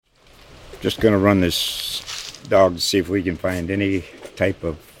Just going to run this dog to see if we can find any type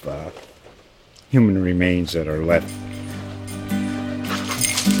of human remains that are left.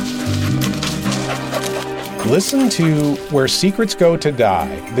 Listen to Where Secrets Go to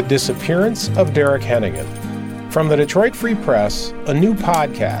Die, The Disappearance of Derek Hennigan. From the Detroit Free Press, a new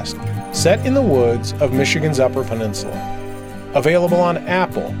podcast set in the woods of Michigan's Upper Peninsula. Available on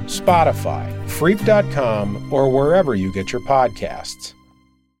Apple, Spotify, Freep.com, or wherever you get your podcasts.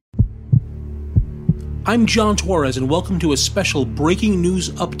 I'm John Torres, and welcome to a special breaking news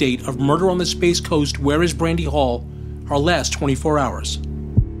update of Murder on the Space Coast, Where is Brandy Hall? Our last 24 hours.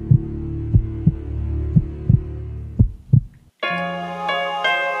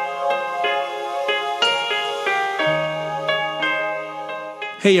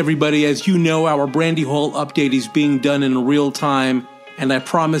 Hey everybody, as you know, our Brandy Hall update is being done in real time, and I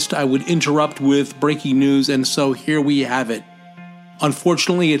promised I would interrupt with breaking news, and so here we have it.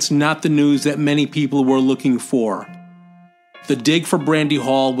 Unfortunately, it's not the news that many people were looking for. The dig for Brandy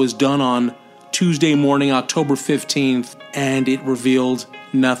Hall was done on Tuesday morning, October 15th, and it revealed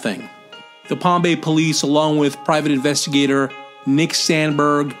nothing. The Palm Bay Police, along with private investigator Nick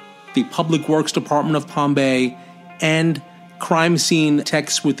Sandberg, the Public Works Department of Palm Bay, and crime scene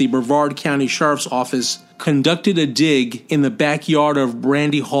techs with the Brevard County Sheriff's Office, conducted a dig in the backyard of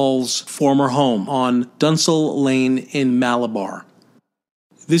Brandy Hall's former home on Dunsell Lane in Malabar.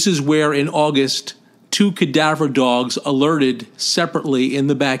 This is where, in August, 2 cadaver dogs alerted separately in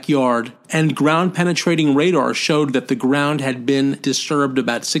the backyard, and ground-penetrating radar showed that the ground had been disturbed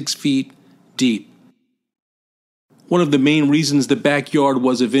about 6 feet deep. One of the main reasons the backyard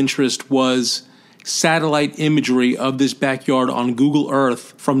was of interest was satellite imagery of this backyard on Google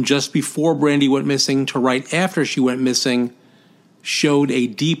Earth from just before Brandy went missing to right after she went missing showed a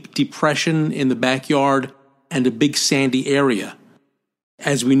deep depression in the backyard and a big sandy area.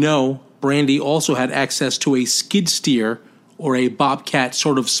 As we know, Brandy also had access to a skid steer or a bobcat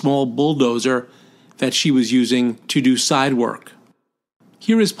sort of small bulldozer that she was using to do side work.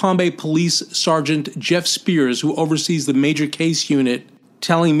 Here is Palm Bay Police Sergeant Jeff Spears, who oversees the major case unit,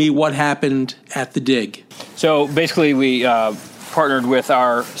 telling me what happened at the dig. So basically we partnered with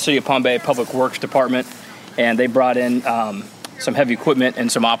our City of Palm Bay Public Works Department, and they brought in some heavy equipment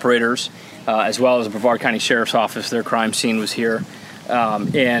and some operators, as well as the Brevard County Sheriff's Office. Their crime scene was here.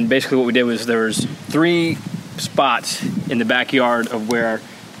 And basically what we did was there was 3 spots in the backyard of where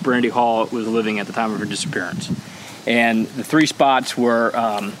Brandy Hall was living at the time of her disappearance. And the 3 spots were,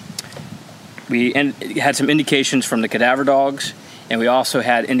 we had some indications from the cadaver dogs, and we also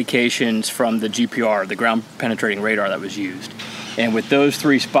had indications from the GPR, the ground penetrating radar that was used. And with those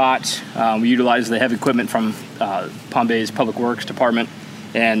 3 spots, we utilized the heavy equipment from Palm Bay's Public Works Department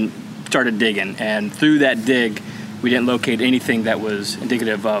and started digging. And through that dig, we didn't locate anything that was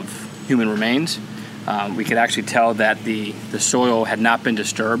indicative of human remains. We could actually tell that the soil had not been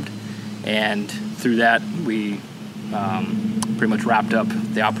disturbed. And through that, we pretty much wrapped up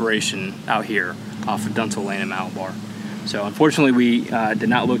the operation out here off of Dunsell Lane in Malabar. So unfortunately, we did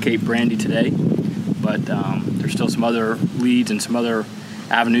not locate Brandy today, but there's still some other leads and some other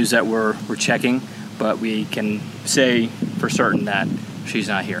avenues that we're checking, but we can say for certain that she's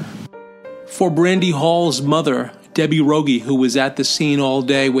not here. For Brandy Hall's mother, Debbie Rogie, who was at the scene all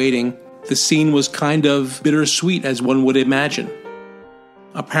day waiting, the scene was kind of bittersweet, as one would imagine.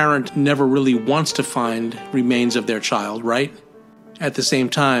 A parent never really wants to find remains of their child, right? At the same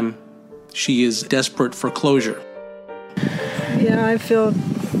time, she is desperate for closure. Yeah, I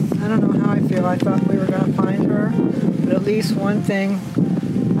don't know how I feel. I thought we were going to find her, but at least one thing,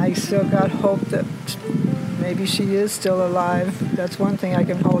 I still got hope that maybe she is still alive. That's one thing I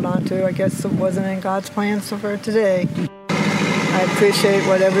can hold on to. I guess it wasn't in God's plans for her today. I appreciate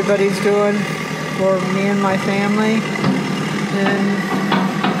what everybody's doing for me and my family, and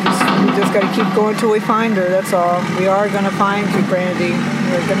we just got to keep going till we find her, that's all. We are going to find you, Brandy.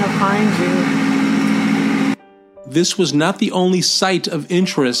 We're going to find you. This was not the only site of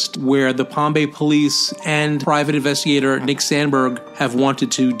interest where the Palm Bay Police and private investigator Nick Sandberg have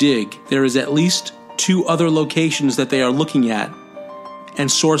wanted to dig. There is at least 2 other locations that they are looking at,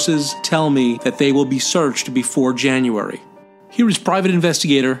 and sources tell me that they will be searched before January. Here is private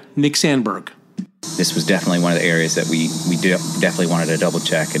investigator Nick Sandberg. This was definitely one of the areas that we definitely wanted to double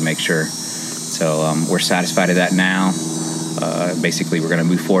check and make sure. So we're satisfied of that now. Basically, we're going to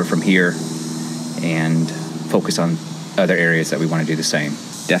move forward from here and focus on other areas that we want to do the same.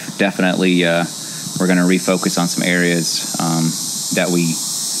 Definitely, we're going to refocus on some areas that we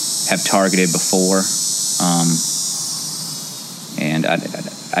have targeted before. And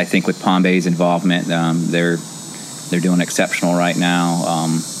I think with Palm Bay's involvement, they're doing exceptional right now.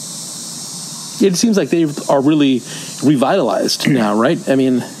 It seems like they are really revitalized now, right? I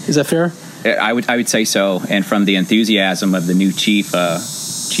mean, is that fair? I would say so. And from the enthusiasm of the new chief,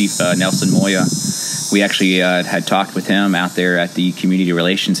 Nelson Moya, we actually had talked with him out there at the community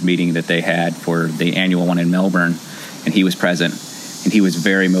relations meeting that they had for the annual one in Melbourne, and he was present, and he was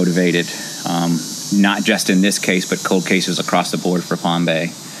very motivated, not just in this case, but cold cases across the board for Palm Bay.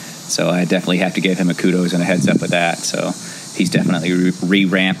 So I definitely have to give him a kudos and a heads up with that. So he's definitely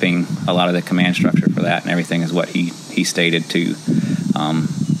re-ramping a lot of the command structure for that, and everything is what he stated to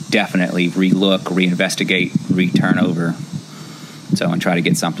definitely re-look, reinvestigate, return over. So, and try to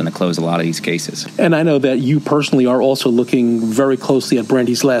get something to close a lot of these cases. And I know that you personally are also looking very closely at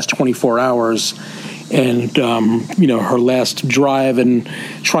Brandy's last 24 hours and, her last drive and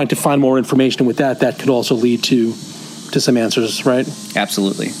trying to find more information with that could also lead to some answers, right?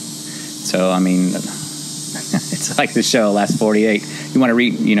 Absolutely. So, I mean, it's like the show, Last 48. You want to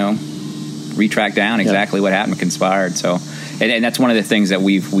retrack down exactly what happened, conspired. So, and that's one of the things that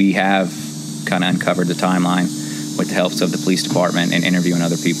we have kind of uncovered the timeline with the help of the police department and interviewing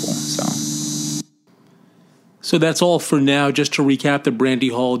other people. So that's all for now. Just to recap, the Brandy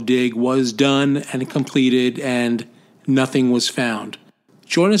Hall dig was done and completed, and nothing was found.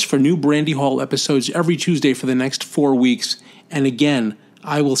 Join us for new Brandy Hall episodes every Tuesday for the next 4 weeks. And again,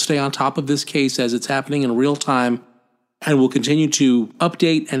 I will stay on top of this case as it's happening in real time, and will continue to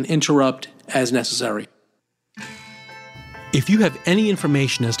update and interrupt as necessary. If you have any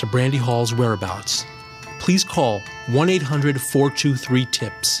information as to Brandy Hall's whereabouts, please call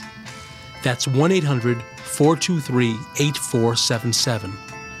 1-800-423-TIPS. That's 1-800-423-8477.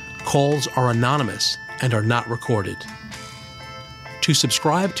 Calls are anonymous and are not recorded. To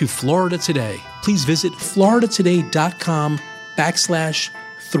subscribe to Florida Today, please visit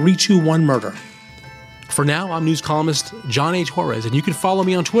floridatoday.com/321murder. For now, I'm news columnist John A. Torres, and you can follow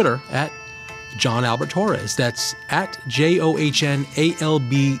me on Twitter at John Albert Torres. That's at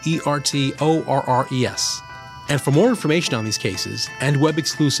JohnAlbertorres. And for more information on these cases and web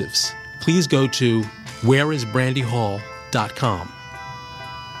exclusives, please go to whereisbrandyhall.com.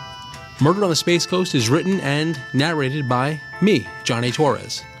 Murder on the Space Coast is written and narrated by me, John A.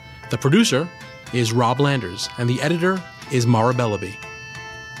 Torres. The producer is Rob Landers, and the editor is Mara Bellaby.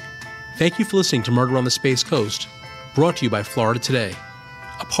 Thank you for listening to Murder on the Space Coast, brought to you by Florida Today,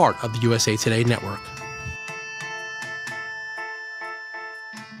 a part of the USA Today Network.